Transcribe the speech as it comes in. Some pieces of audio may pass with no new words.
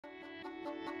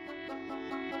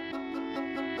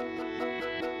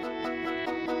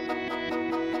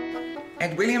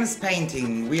At Williams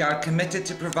Painting, we are committed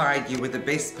to provide you with the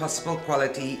best possible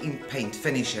quality in paint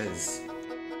finishes.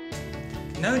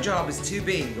 No job is too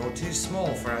big or too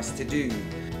small for us to do,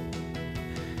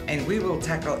 and we will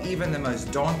tackle even the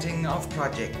most daunting of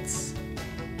projects.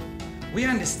 We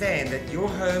understand that your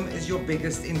home is your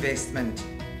biggest investment.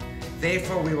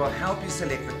 Therefore, we will help you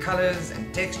select the colors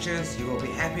and textures you will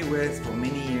be happy with for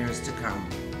many years to come.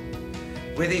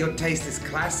 Whether your taste is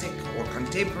classic or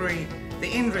contemporary, the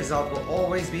end result will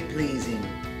always be pleasing.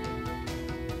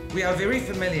 We are very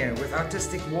familiar with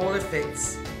artistic wall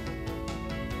effects,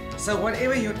 so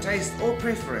whatever your taste or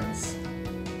preference,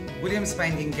 Williams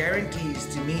Painting guarantees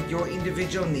to meet your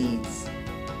individual needs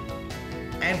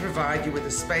and provide you with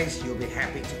a space you'll be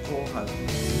happy to call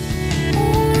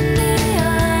home.